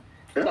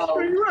That's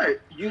pretty So right.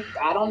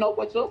 I don't know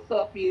what your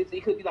stuff is.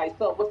 It could be like,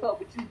 "Sup, what's up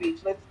with you,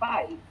 bitch? Let's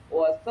fight,"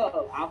 or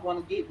 "Sup, I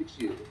want to get with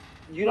you."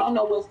 You don't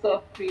know what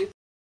stuff is.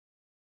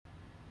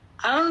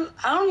 I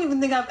don't even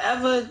think I've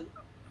ever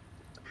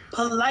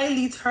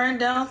politely turned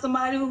down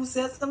somebody who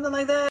said something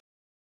like that.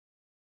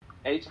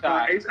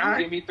 H.I.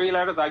 You give me 3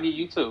 letters, I'll give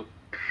you 2.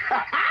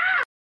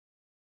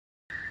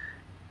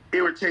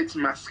 Irritates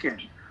my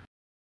skin.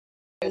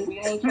 We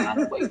ain't trying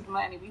to waste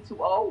money. We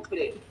too old for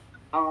that.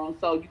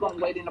 So you gonna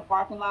wait in the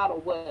parking lot or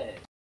what?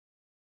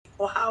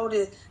 Or how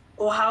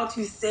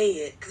to say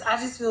it, because I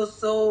just feel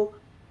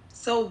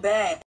so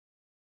bad.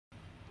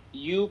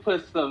 You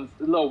put some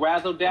little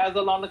razzle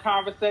dazzle on the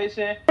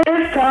conversation.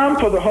 It's time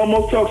for the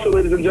Homo Talk Show,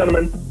 ladies and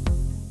gentlemen.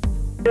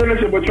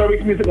 Partnership with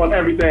Travis Music on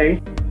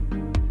everything.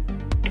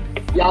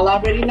 Y'all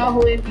already know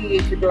who it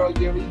is. Your girl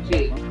Yuri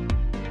G.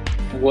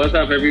 What's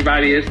up,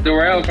 everybody? It's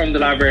Darrell from the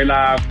Library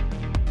Live.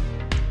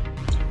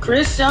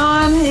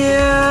 Christian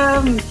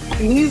here,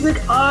 music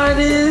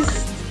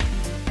artist.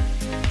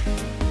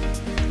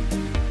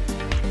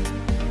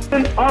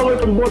 And all the way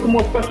from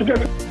Baltimore, special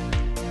guest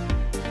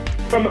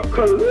from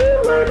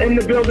Kalila in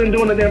the building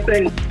doing the damn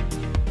thing.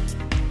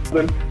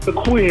 The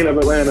queen of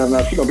Atlanta.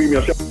 Now she's gonna beat me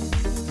up.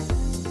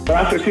 But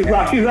I said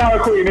she's our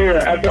queen here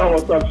at the Homo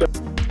Talk Show.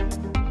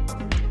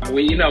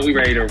 We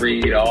ready to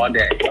read all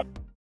day.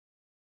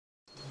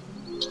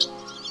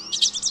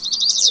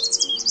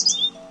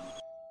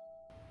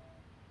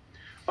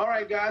 All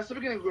right, guys, so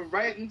we're going to go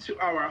right into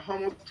our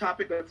homo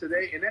topic of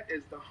today, and that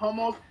is the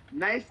homo's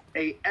nice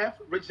AF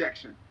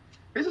rejection.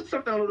 This is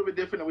something a little bit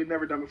different that we've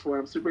never done before.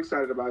 I'm super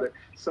excited about it,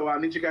 so I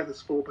need you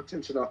guys' full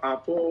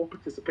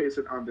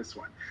participation on this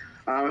one.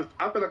 I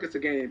feel like it's a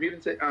game.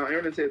 Aaron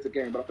didn't say it's a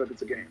game, but I feel like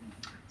it's a game.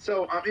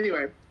 So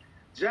anyway,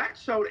 Jack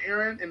showed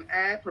Aaron an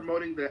ad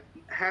promoting the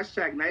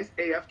hashtag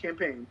NiceAF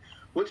campaign,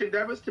 which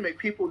endeavors to make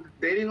people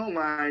dating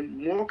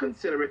online more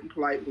considerate and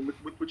polite with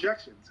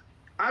rejections.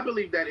 I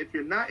believe that if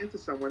you're not into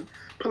someone,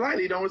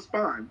 politely don't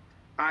respond.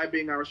 I,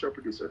 being our show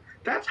producer,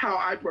 that's how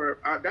I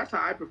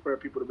prefer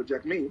people to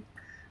reject me.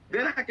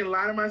 Then I can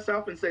lie to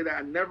myself and say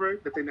that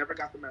they never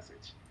got the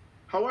message.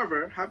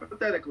 However,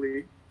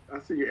 hypothetically, I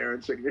see you,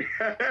 Aaron, shaking your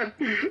head.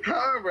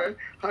 However,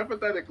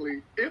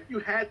 hypothetically, if you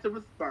had to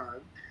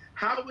respond,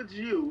 how would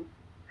you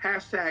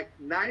hashtag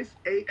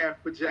NiceAF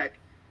reject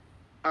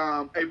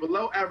a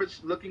below average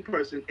looking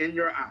person in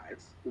your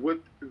eyes with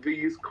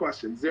these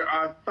questions? There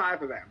are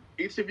 5 of them.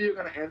 Each of you are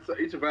going to answer,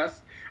 each of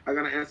us are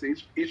going to answer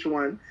each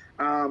one.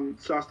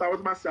 So I'll start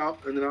with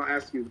myself and then I'll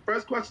ask you. The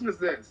first question is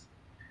this.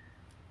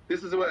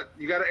 This is what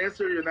you got to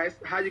answer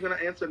how you going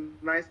to answer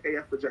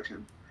NiceAF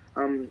rejection.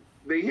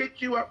 They hit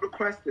you up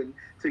requesting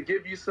to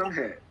give you some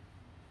head.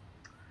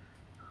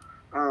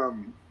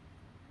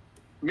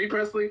 Me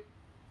personally,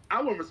 I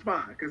wouldn't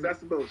respond because that's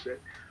some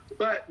bullshit.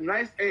 But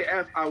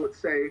NiceAF, I would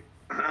say,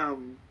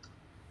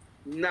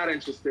 not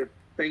interested.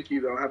 Thank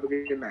you, though. Have a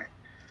good night.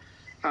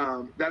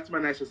 That's my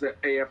nicest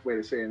AF way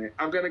of saying it.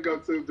 I'm going to go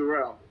to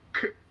Darrell.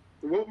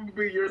 What would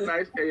be your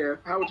NiceAF?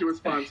 How would you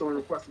respond to someone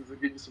requesting to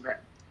give you some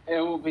head? It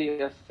will be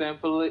a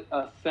simple,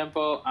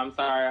 I'm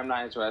sorry, I'm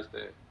not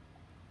interested.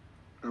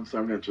 I'm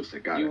sorry, I'm not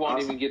interested. Got you it. won't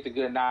Awesome. even get the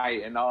good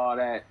night and all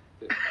that.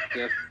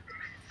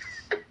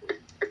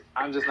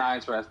 I'm just not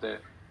interested.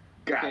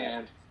 Got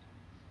and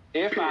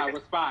if I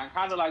respond,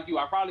 kind of like you,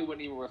 I probably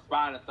wouldn't even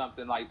respond to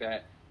something like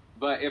that.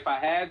 But if I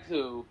had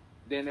to,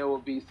 then it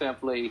would be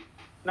simply,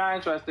 not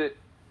interested.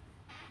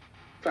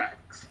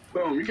 Facts.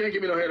 Boom. You can't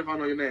give me no head if I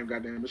know your name,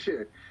 goddamn. But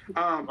shit.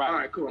 Right. All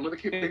right, cool. I'm going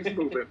to keep things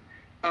moving.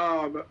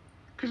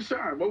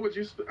 Kashan,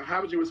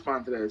 how would you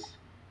respond to this?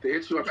 They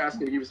hit you up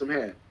asking to give you some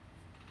head.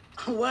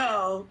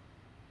 Well,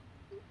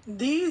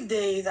 these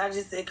days I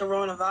just say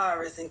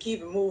coronavirus and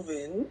keep it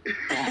moving.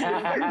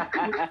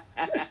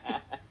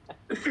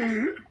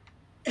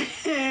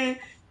 And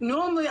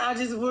normally I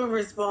just would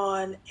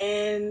respond,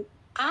 and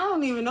I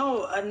don't even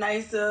know a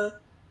nicer.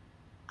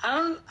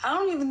 I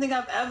don't even think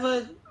I've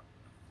ever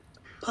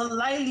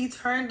politely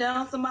turned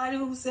down somebody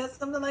who said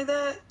something like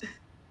that.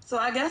 So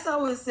I guess I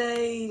would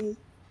say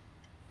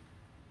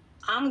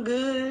I'm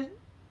good.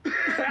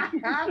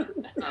 I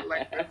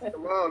like that. The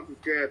walls is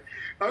good.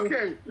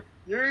 Okay,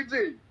 Yuri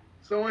G.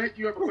 Someone hit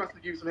you up requesting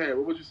to give you some head.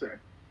 What would you say?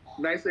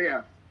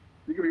 NiceAF.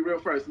 You can be real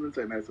first and then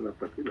say NiceAF.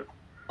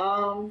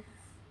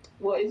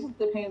 Well, it just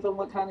depends on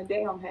what kind of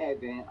day I'm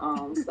having.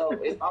 So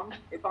if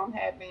I'm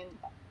having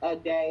a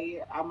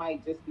day, I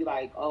might just be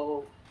like,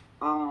 I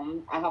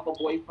have a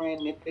boyfriend,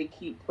 and if they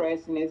keep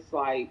pressing, it's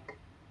like,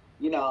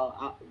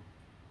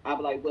 I'll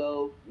be like,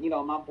 well,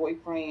 my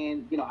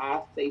boyfriend,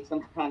 I'll say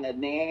some kind of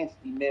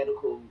nasty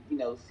medical,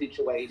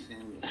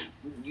 situation.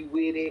 You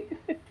with it?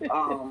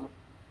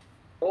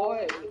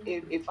 Or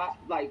if I,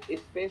 like,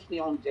 especially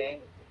on Jack,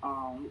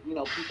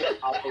 people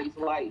always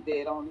like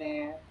that on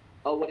there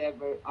or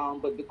whatever.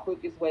 But the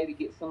quickest way to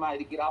get somebody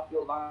to get off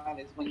your line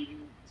is when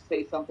you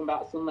say something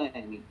about some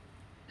money.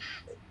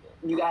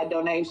 You got a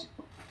donation?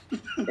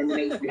 And then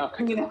they,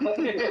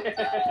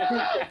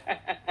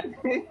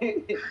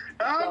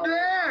 I'm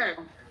dead.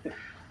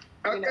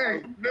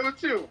 Okay, number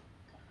 2.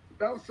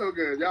 That was so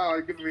good. Y'all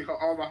are giving me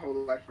all my whole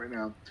life right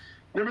now.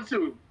 Number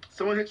 2,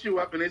 someone hit you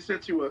up and they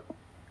sent you a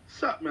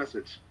sup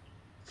message.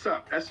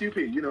 Sup,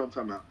 S-U-P, you know what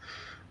I'm talking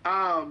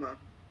about.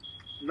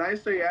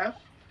 Nice AF.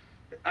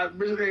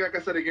 Originally, like I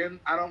said again,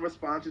 I don't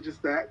respond to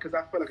just that because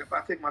I feel like if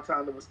I take my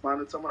time to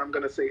respond to someone, I'm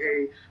going to say,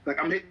 hey,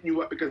 like I'm hitting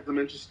you up because I'm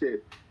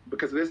interested,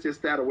 because of this,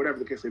 that, or whatever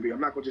the case may be. I'm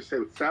not going to just say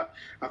what's up.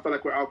 I feel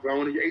like we're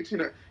outgrown and you're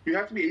 18. You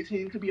have to be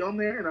 18 to be on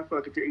there, and I feel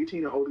like if you're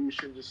 18 or older, you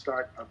shouldn't just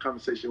start a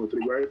conversation with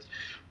 3 words.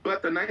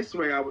 But the nice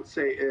way I would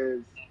say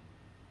is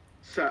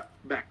sup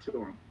back to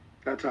them.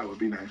 That's how it would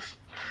be nice.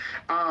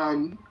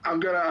 I'm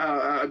going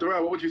to,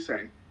 Darrell, what would you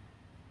say?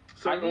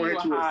 Someone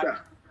hit you with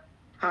sup.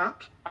 Huh?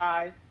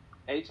 Hi.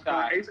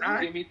 H-I. H-I?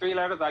 You give me 3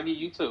 letters, I'll give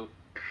you 2.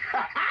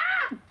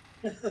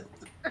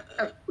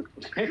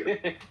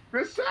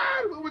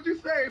 Rashad, what would you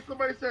say if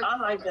somebody said... I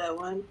like that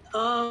one.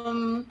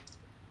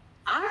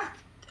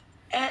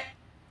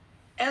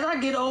 As I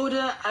get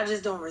older, I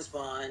just don't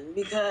respond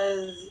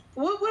because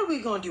what are we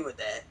going to do with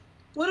that?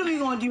 What are we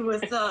going to do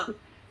with stuff?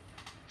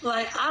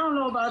 Like, I don't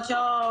know about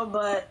y'all,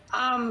 but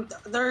I'm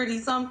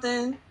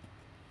 30-something.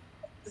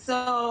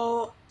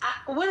 So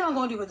what am I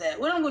going to do with that?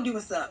 What am I going to do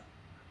with stuff?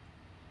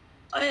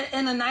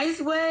 In a nice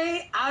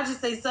way, I'll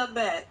just say sup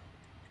back.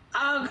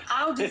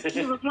 I'll just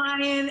keep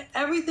replying.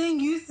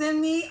 Everything you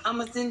send me, I'm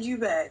going to send you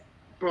back.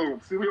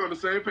 Boom. See, we're on the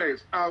same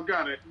page. Oh,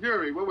 got it.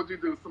 Yuri, what would you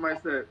do if somebody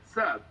said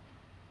sup?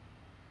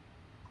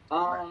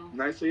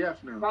 Nice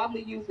AF now.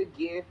 Probably use a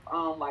gift,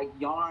 like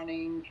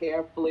yarning,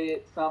 hair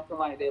flip, something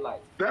like that.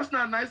 Like that's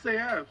not nice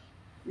AF.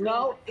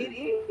 No, it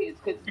is,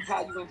 because it's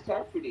how you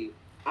interpret it.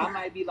 I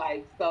might be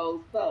like,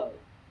 so.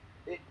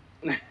 It's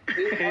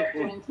up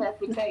to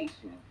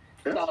interpretation.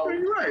 That's so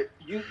pretty right.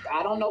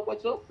 I don't know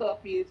what your sup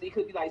is. It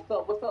could be like,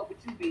 sup, what's up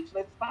with you, bitch?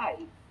 Let's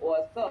fight.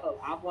 Or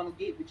sup, I want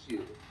to get with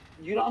you.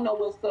 You don't know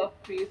what sup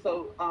is,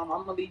 so I'm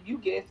going to leave you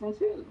guessing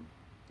too.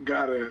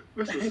 Got it.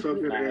 This is so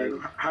good, Nice. Aaron.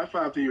 High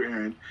five to you,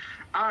 Aaron.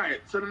 All right,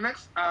 so the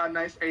next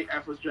nice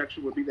AF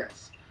rejection would be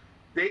this.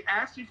 They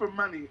ask you for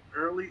money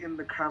early in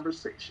the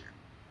conversation.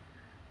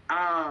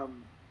 I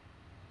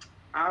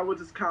would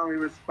just calmly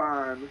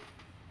respond,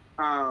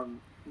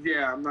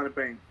 yeah, I'm not a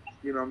bank.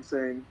 You know what I'm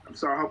saying? I'm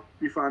sorry. I hope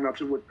you find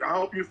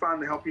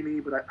the help you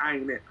need, but I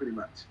ain't it, pretty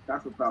much.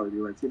 That's what probably be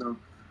like, you know.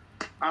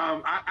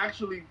 I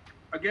actually,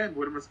 again,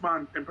 wouldn't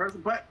respond in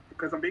person, but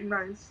because I'm being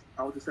nice,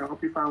 I would just say, I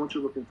hope you find what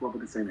you're looking for, but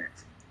the same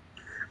answer.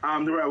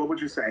 Darrell, what would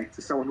you say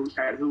to someone who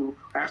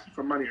asked you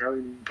for money early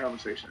in the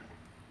conversation?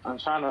 I'm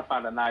trying to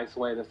find a nice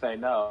way to say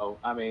no.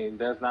 I mean,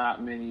 there's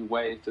not many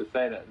ways to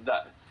say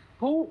that.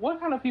 What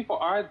kind of people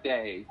are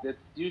they that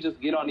you just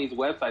get on these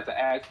websites to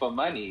ask for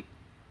money?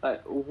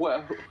 Like,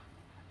 what?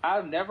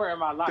 I've never in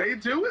my life. They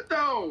do it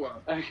though.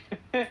 They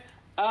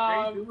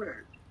do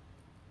it.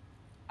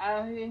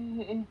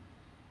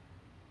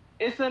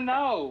 It's a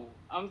no.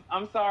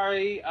 I'm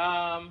sorry.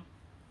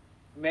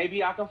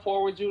 Maybe I can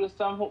forward you to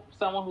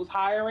someone who's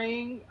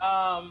hiring.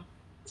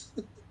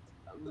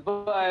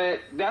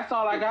 But that's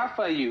all I got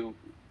for you.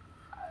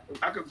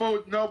 I can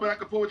forward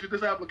you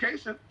this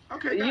application.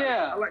 Okay.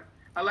 Yeah.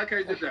 I like how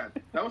you did that.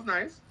 That was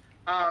nice.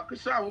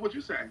 Kashawn, what would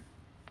you say?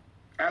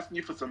 Asking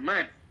you for some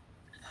money.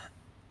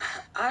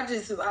 I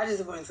just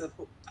want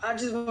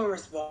to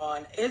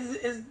respond.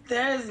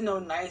 There's no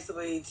nice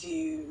way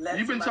to let.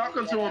 You've been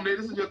talking to him. This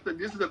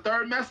is the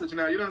 3rd message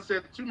now. You done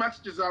said 2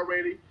 messages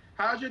already.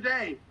 How's your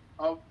day?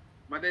 Oh,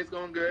 my day's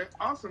going good.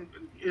 Awesome.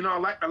 You know,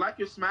 I like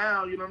your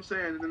smile. You know what I'm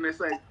saying? And then they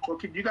say, well,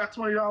 you got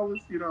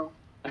 $20? You know.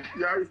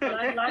 You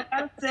already like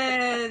I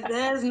said,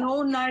 there's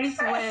no nice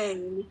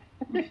way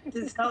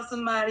to tell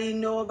somebody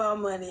no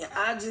about money.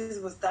 I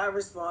just would start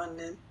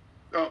responding.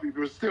 Oh,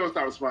 you still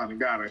start responding.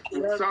 Got it.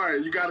 Yep.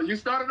 Sorry, you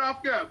started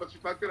off good, but you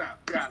fucked it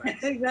up. Got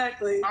it.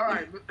 Exactly. All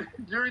right,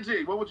 Yuri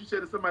G, what would you say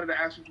to somebody that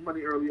asked you for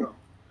money early on?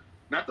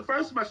 Not the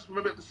first message,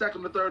 remember the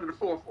 2nd, the 3rd, and the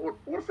 4th, or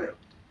the 5th.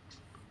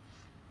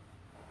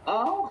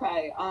 Oh,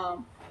 okay.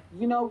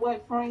 You know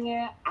what,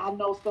 friend? I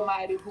know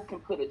somebody who can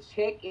put a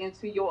check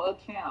into your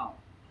account.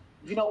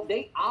 You know,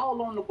 they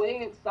all on the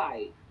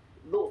website.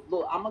 Look,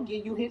 I'm going to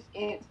give you his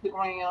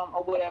Instagram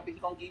or whatever. He's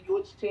going to give you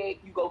a check.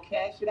 You go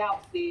cash it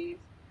out, sis.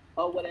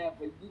 Or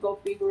whatever, you go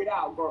figure it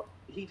out, girl.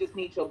 He just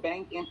needs your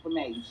bank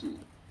information.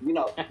 You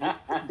know,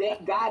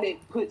 that guy that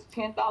puts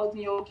 $10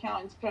 in your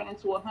account and turn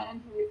into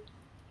 100.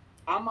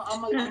 I'm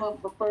gonna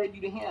refer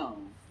you to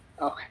him.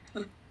 Okay.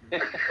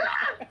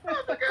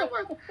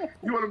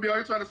 You want to be out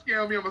here trying to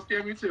scam me? I'm gonna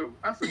scam you too.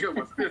 That's a good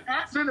one.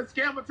 Send a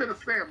scammer to the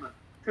scammer.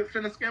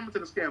 Send a scammer to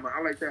the scammer.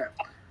 I like that.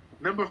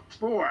 Number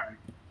 4.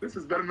 This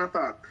is better than I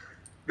thought.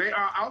 They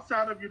are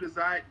outside of your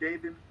desired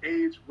dating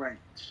age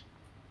range.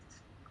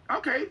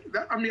 Okay,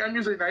 I'm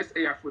usually nice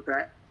AF with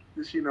that.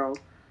 Just, you know,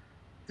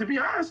 to be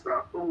honest,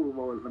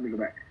 let me go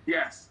back.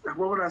 Yes,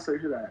 what would I say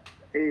to that?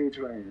 Age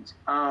range.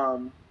 I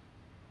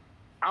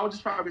would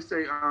just probably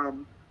say,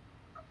 I'm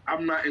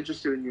not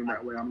interested in you in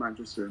that way. I'm not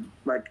interested.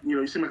 Like, you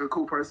know, you seem like a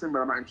cool person, but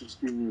I'm not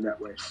interested in you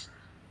that way.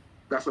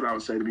 That's what I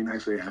would say to be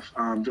nice AF.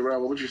 Darrell,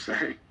 what would you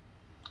say?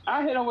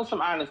 I hit him with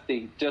some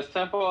honesty. Just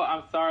simple,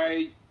 I'm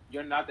sorry,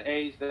 you're not the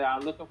age that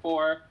I'm looking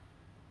for.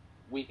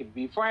 we can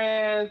be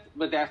friends,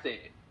 but that's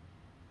it.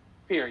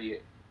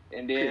 Period.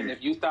 And then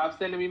if you stop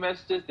sending me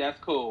messages, that's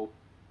cool.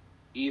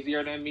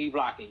 Easier than me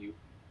blocking you.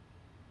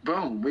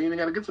 Boom. We ain't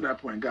got to get to that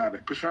point. Got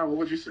it. Krishan, what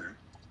would you say?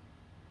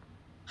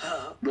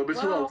 A little bit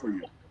too old for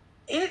you.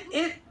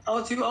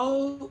 Too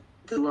old?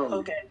 Too old.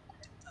 Okay.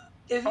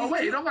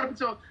 Wait, you don't got to be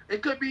too old.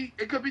 It could be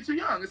too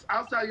young. It's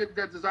outside your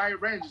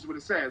desired range is what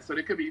it says. So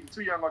they could be either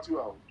too young or too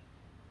old.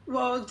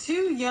 Well,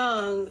 too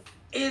young,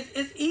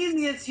 it's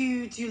easier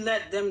to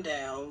let them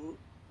down.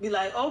 Be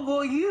like, oh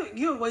boy,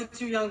 you're way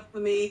too young for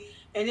me,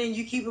 and then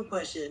you keep it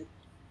pushing.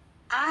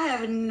 I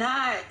have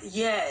not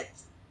yet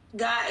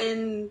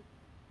gotten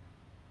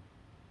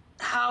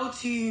how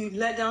to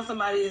let down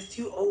somebody that's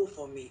too old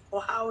for me,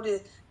 or how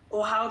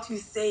to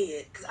say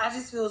it, because I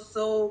just feel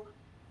so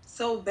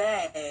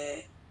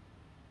bad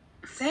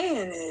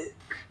saying it.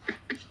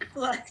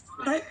 like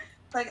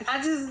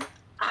I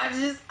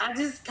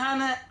just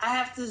kind of I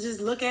have to just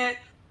look at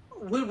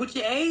what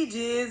your age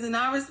is and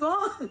I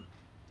respond.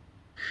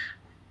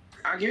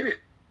 I get it.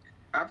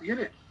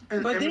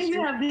 And then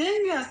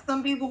you have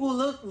some people who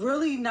look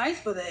really nice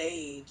for their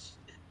age.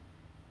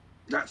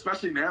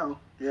 Especially now,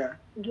 yeah.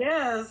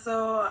 Yeah,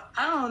 so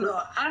I don't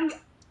know. I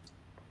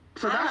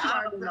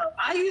don't know.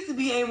 I used to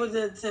be able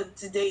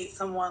to date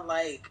someone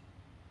like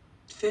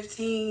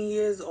 15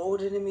 years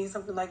older than me,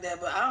 something like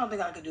that, but I don't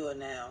think I could do it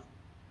now.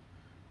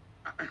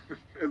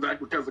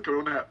 Exactly, because of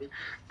Corona happened.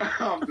 I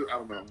don't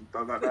know.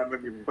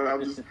 But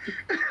I'm just,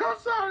 I'm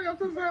sorry, I'm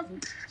just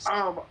asking.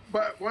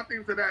 But one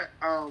thing to that,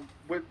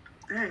 with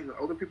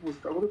older people,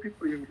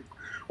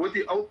 with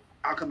the old,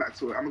 I'll come back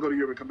to it. I'm gonna go to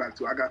Europe and come back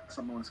to it. I got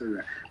something I want to say to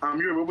that.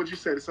 Europe, what would you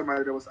say to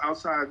somebody that was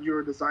outside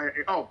your desire?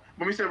 Oh,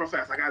 let me say it real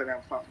fast. I got it now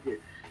before I forget.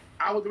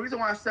 The reason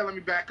why I said let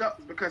me back up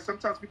is because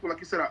sometimes people, like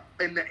you said, are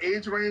in the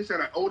age range that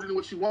are older than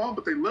what you want,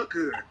 but they look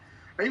good.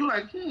 And you're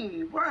like,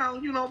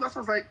 well, that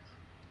sounds like.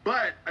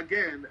 But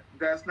again,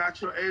 that's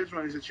not your age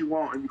range that you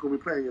want, and you're gonna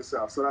be playing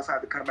yourself. So that's how I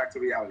had to come back to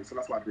reality. So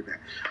that's why I did that.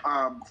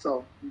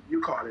 So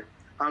you caught it.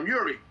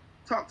 Yuri,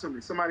 talk to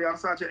me. Somebody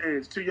outside your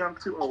age, too young,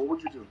 too old.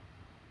 What'd you do?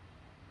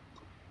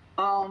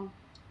 I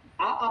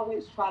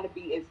always try to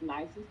be as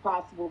nice as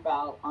possible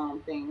about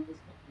things,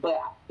 but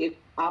if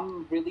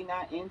I'm really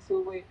not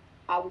into it,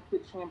 I will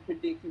put you in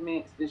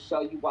predicaments to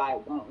show you why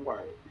it won't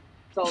work.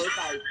 So it's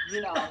like,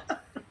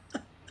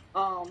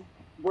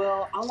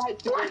 well, I like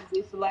to go to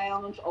this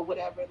lounge or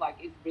whatever. Like,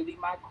 it's really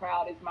my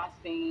crowd, it's my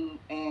scene,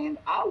 and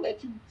I'll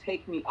let you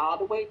take me all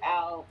the way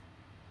out.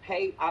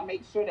 I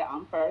make sure that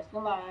I'm first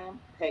in line,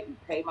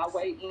 pay my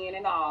way in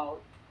and all,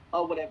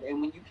 or whatever.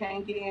 And when you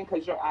can't get in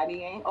because your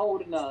ID ain't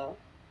old enough,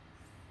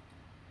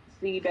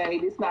 see,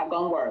 babe, it's not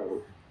gonna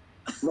work.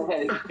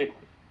 Okay.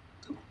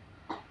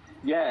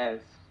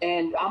 Yes.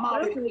 And I'm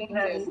already thinking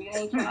that we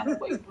ain't trying to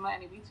waste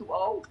money. We too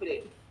old for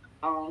this.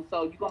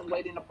 So you gonna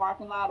wait in the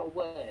parking lot or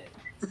what?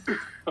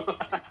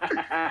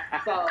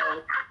 So,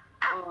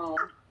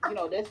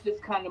 that's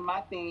just kind of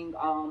my thing.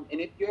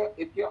 And if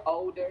you're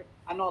older,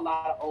 I know a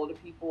lot of older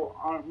people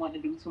aren't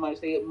wanting to do too much.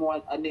 They have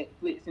more a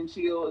Netflix and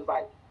chill. It's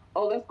like,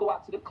 oh, let's go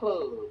out to the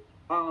club.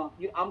 I'm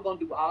gonna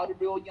do all the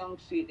real young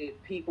shit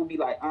that people be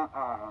like,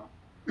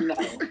 no.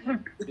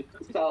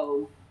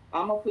 So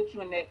I'm gonna put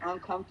you in that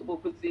uncomfortable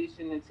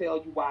position and tell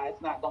you why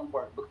it's not gonna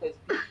work, because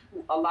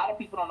a lot of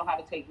people don't know how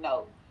to take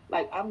no.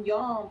 Like, I'm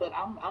young, but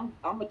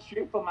I'm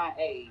mature for my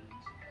age,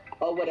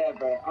 or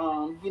whatever.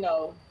 I'm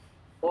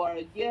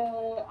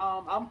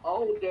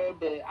older,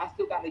 but I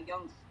still got a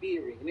young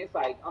spirit, and it's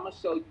like, I'm gonna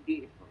show you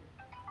different.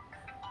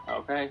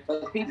 Okay.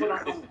 But people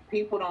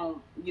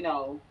don't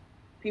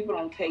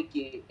take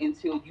it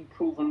until you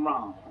prove them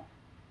wrong.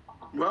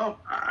 Well,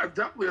 I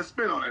definitely a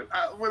spin on it.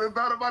 I would have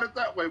thought about it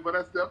that way, but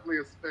that's definitely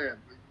a spin.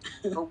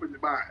 Open your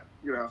mind,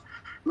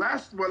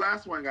 Last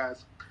one,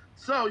 guys.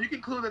 So you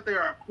conclude that they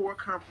are a poor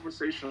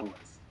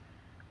conversationalist.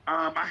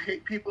 I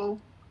hate people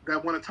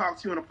that want to talk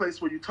to you in a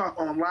place where you talk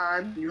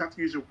online and you have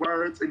to use your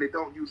words and they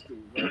don't use the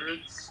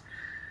words.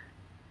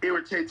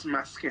 Irritates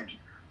my skin.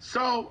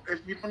 So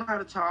if you don't know how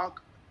to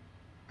talk,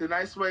 the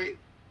nice way,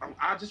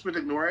 I just would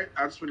ignore it.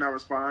 I just would not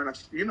respond.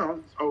 It's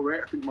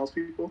over. I think most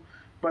people.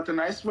 But the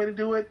nice way to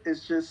do it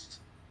is just,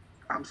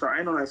 I'm sorry,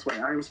 ain't no nice way.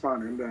 I ain't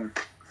responding. I'm done.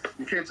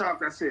 You can't talk.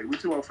 That's it. We're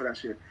too old for that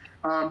shit.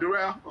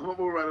 Darrell, we'll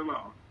move right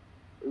along.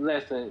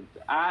 Listen,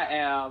 I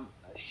am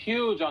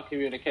huge on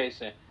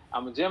communication.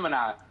 I'm a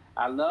Gemini.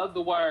 I love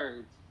the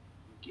words.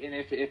 And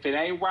if it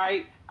ain't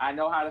right, I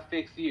know how to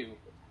fix you.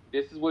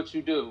 This is what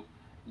you do.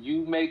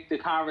 You make the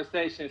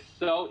conversation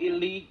so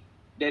elite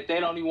that they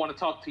don't even want to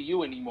talk to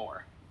you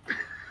anymore.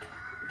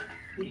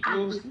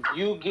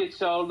 You get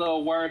your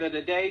little word of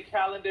the day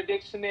calendar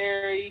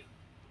dictionary.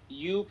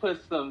 You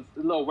put some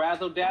little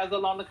razzle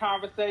dazzle on the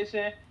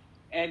conversation,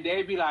 and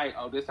they be like,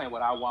 "Oh, this ain't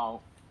what I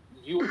want."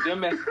 Their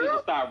messages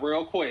will stop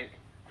real quick.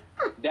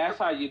 That's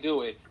how you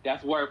do it.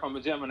 That's word from a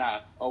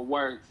Gemini, a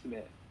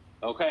wordsmith.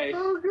 Okay.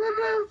 Oh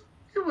goodness!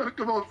 You better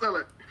come on, tell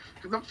it,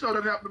 because I'm sure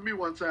that happened to me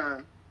one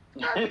time.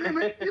 God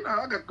damn it!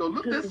 I got to go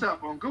look this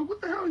up on Google.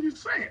 What the hell are you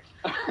saying?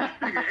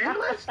 Speaking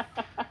English?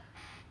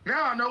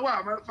 Now I know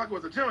why. Motherfucker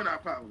was a Gemini,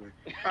 probably.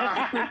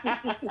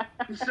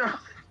 So,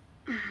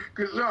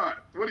 Krishan,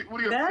 what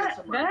do you have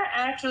to say? That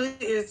actually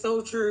is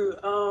so true.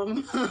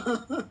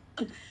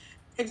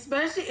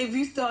 Especially if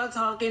you start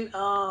talking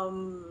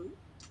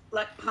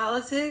like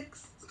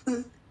politics,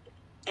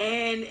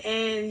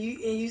 and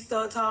you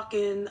start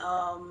talking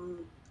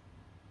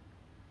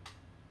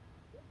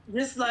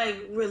just like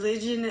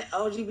religion and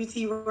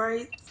LGBT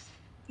rights,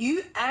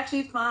 you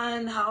actually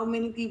find how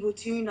many people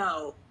tune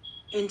out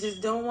and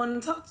just don't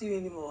want to talk to you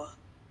anymore.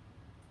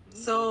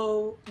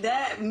 So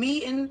that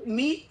meeting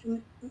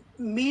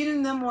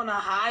them on a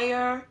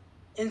higher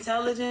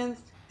intelligence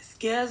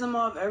scares them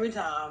off every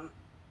time.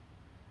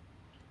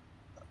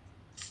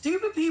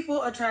 Stupid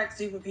people attract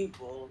stupid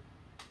people.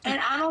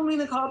 And I don't mean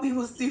to call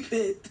people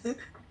stupid,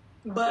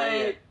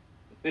 but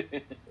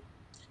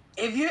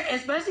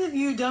especially if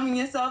you're dumbing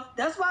yourself,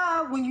 that's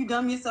why when you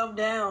dumb yourself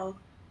down,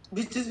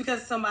 just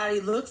because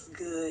somebody looks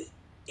good,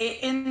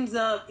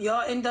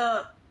 y'all end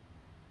up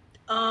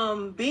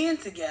being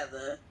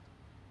together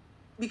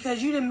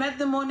because you done met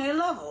them on their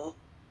level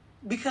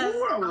because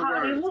of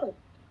how they look.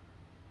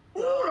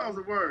 Ooh, that was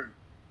a word.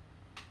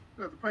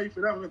 We have to pay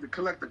for that. We have to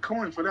collect the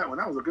coin for that one.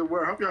 That was a good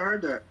word. I hope y'all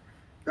heard that.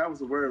 That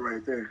was a word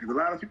right there. Because a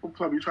lot of people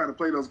probably trying to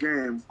play those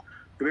games,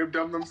 and they've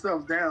dumbed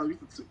themselves down.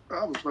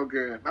 That was so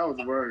good. That was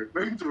a word.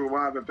 They need to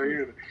rewind if they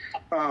hear it.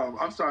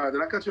 I'm sorry.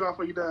 Did I cut you off?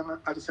 Are you done?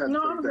 I just had to say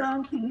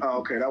that. No. Oh,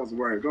 okay. That was a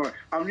word. Go ahead.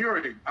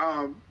 Yuri.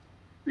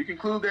 You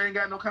conclude they ain't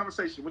got no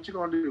conversation. What you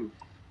gonna do?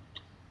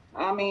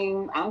 I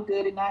mean, I'm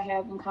good at not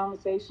having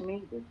conversation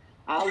either.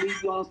 I'll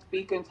leave you on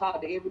speaker and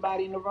talk to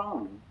everybody in the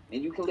room,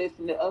 and you can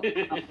listen to other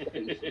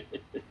conversations.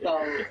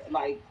 So,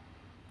 like,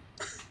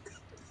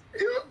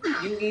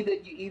 you either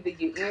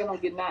you're in or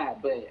you're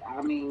not. But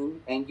I mean,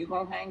 and you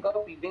gonna hang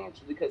up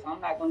eventually because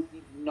I'm not gonna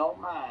give you no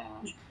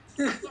mind.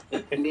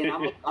 And then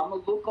I'm gonna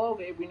look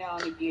over every now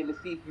and again to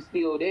see if you're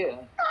still there.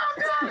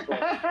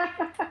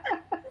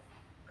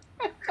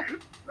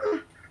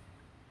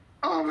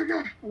 Oh my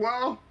God!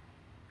 Well,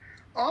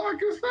 all I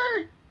can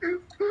say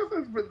is this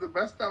has been the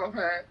best time I've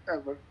had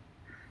ever.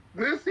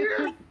 This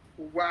year,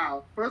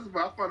 wow! First of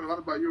all, I found a lot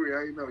about Yuri.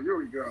 I didn't know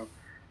Yuri, girl.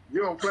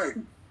 You don't play.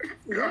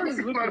 That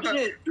was wicked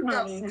shit.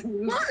 What is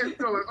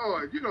going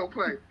on? You don't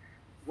play.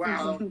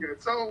 Wow. Okay.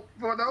 So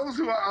for those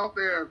who are out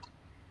there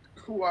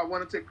who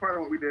want to take part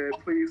in what we did,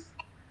 please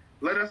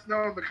let us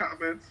know in the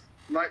comments.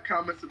 Like,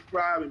 comment,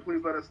 subscribe, and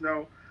please let us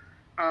know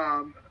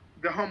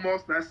the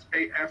homos, that's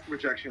AF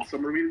rejection. So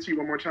I'm going to read it to you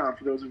one more time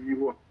for those of you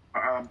who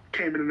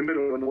came in the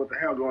middle and know what the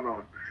hell going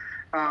on.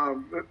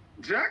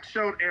 Jack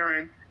showed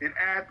Aaron an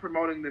ad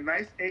promoting the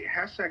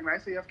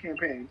 #NiceAF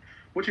campaign,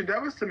 which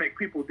endeavors to make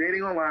people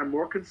dating online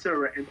more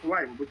considerate and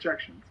polite with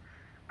rejections.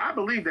 I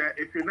believe that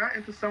if you're not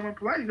into someone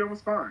polite, you don't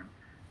respond.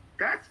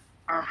 That's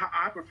how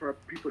I prefer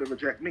people to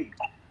reject me.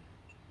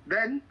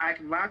 Then I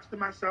can lie to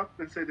myself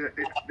and say that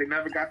they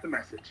never got the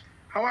message.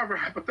 However,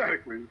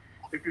 hypothetically,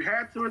 if you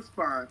had to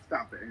respond,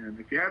 stop it, Aaron.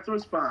 If you had to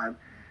respond,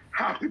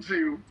 how would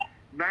you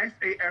nice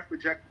AF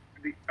reject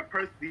the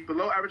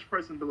below average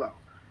person below?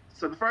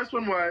 So the first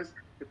one was,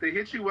 if they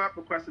hit you up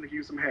requesting to give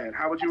you some head,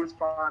 how would you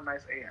respond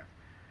nice AF?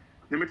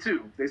 Number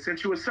 2, they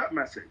sent you a sub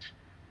message.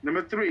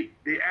 Number 3,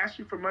 they asked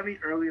you for money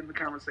early in the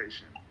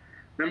conversation.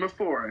 Number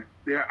 4,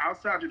 they are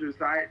outside your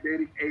desired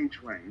dating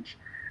age range.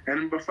 And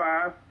number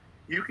 5,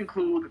 you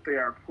conclude that they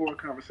are poor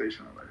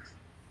conversationalists.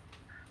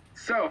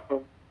 So,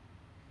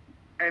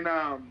 and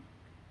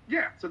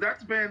yeah, so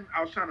that's been,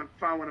 I was trying to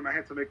find one in my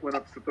head to make one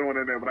up to throw it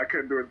in there, but I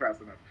couldn't do it fast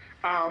enough.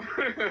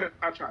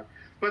 I tried.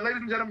 But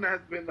ladies and gentlemen,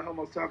 that has been the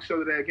Homos Talk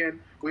Show today. Again,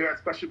 we have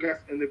special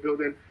guests in the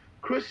building.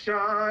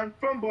 Krishan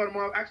from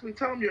Baltimore. Actually,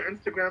 tell them your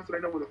Instagram so they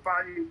know where to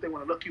find you if they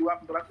want to look you up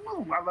and be like, I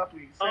love what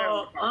you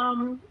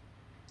said.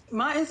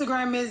 My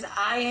Instagram is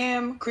I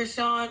am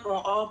Krishan on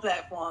all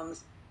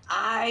platforms.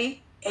 I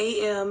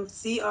am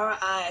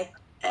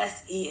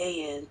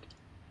CRISEAN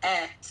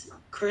at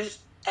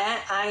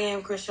I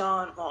am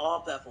Krishan on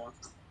all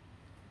platforms.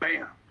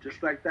 Bam.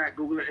 Just like that.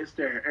 Google it, it's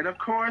there. And of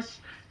course,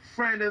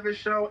 friend of the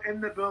show in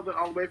the building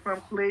all the way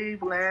from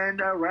Cleveland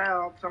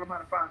around. Tell them how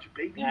to find you,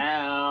 baby.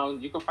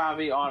 You can find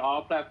me on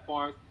all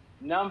platforms.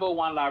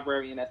 #1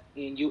 librarian. That's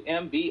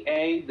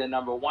NUMBA, the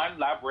 #1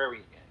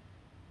 librarian.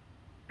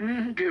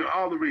 Give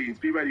all the reads.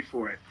 Be ready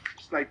for it.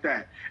 Just like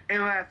that.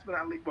 And last but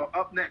not least, well,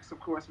 up next, of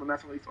course, but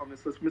not least on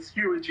this list, Miss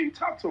Yuri G.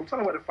 Talk to him. Tell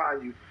him where to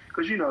find you.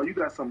 Because, you know, you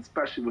got something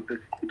special with you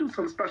do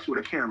something special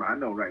with the camera. I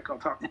know, right? Come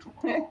talk to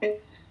him.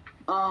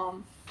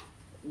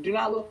 Do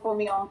not look for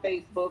me on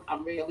Facebook.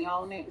 I'm really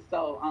on it.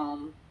 So,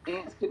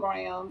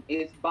 Instagram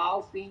is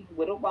bossy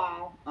with a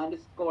Y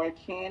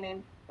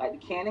 _Canon, like the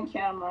Canon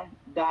camera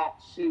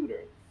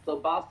 .shooter. So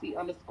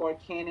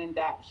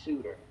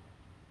bossy_Canon.shooter.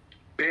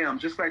 Bam,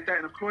 just like that.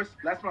 And of course,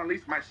 last but not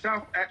least,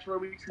 myself at Troy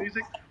Weeks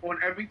Music on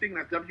everything.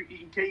 That's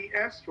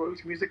WEEKES, Troy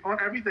Weeks Music on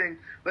everything.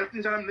 Ladies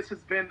and gentlemen, this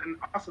has been an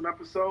awesome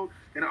episode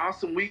and an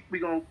awesome week.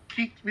 We're gonna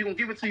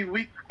give it to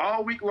you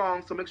all week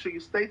long. So make sure you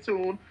stay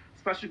tuned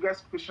special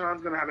guest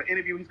Krishan's going to have an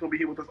interview. He's going to be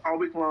here with us all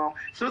week long.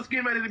 So it's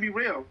getting ready to be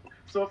real.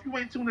 So if you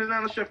ain't tuned in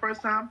on the show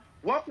first time,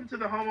 welcome to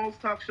the Homos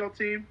Talk Show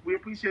team. We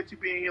appreciate you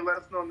being here. Let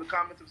us know in the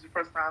comments if it's your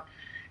first time.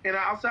 And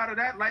outside of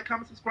that, like,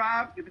 comment,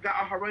 subscribe. If you got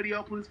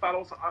iHeartRadio, please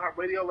follow us on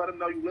iHeartRadio. Let them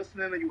know you're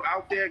listening and you're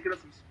out there. Get us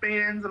some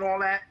spins and all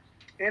that.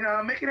 And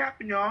make it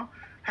happen, y'all.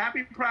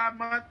 Happy Pride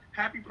Month.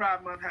 Happy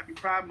Pride Month. Happy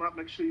Pride Month.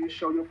 Make sure you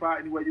show your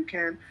pride any way you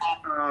can.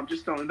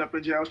 Just don't end up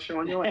in jail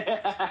showing your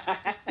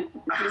ass.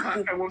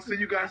 And we'll see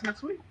you guys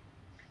next week.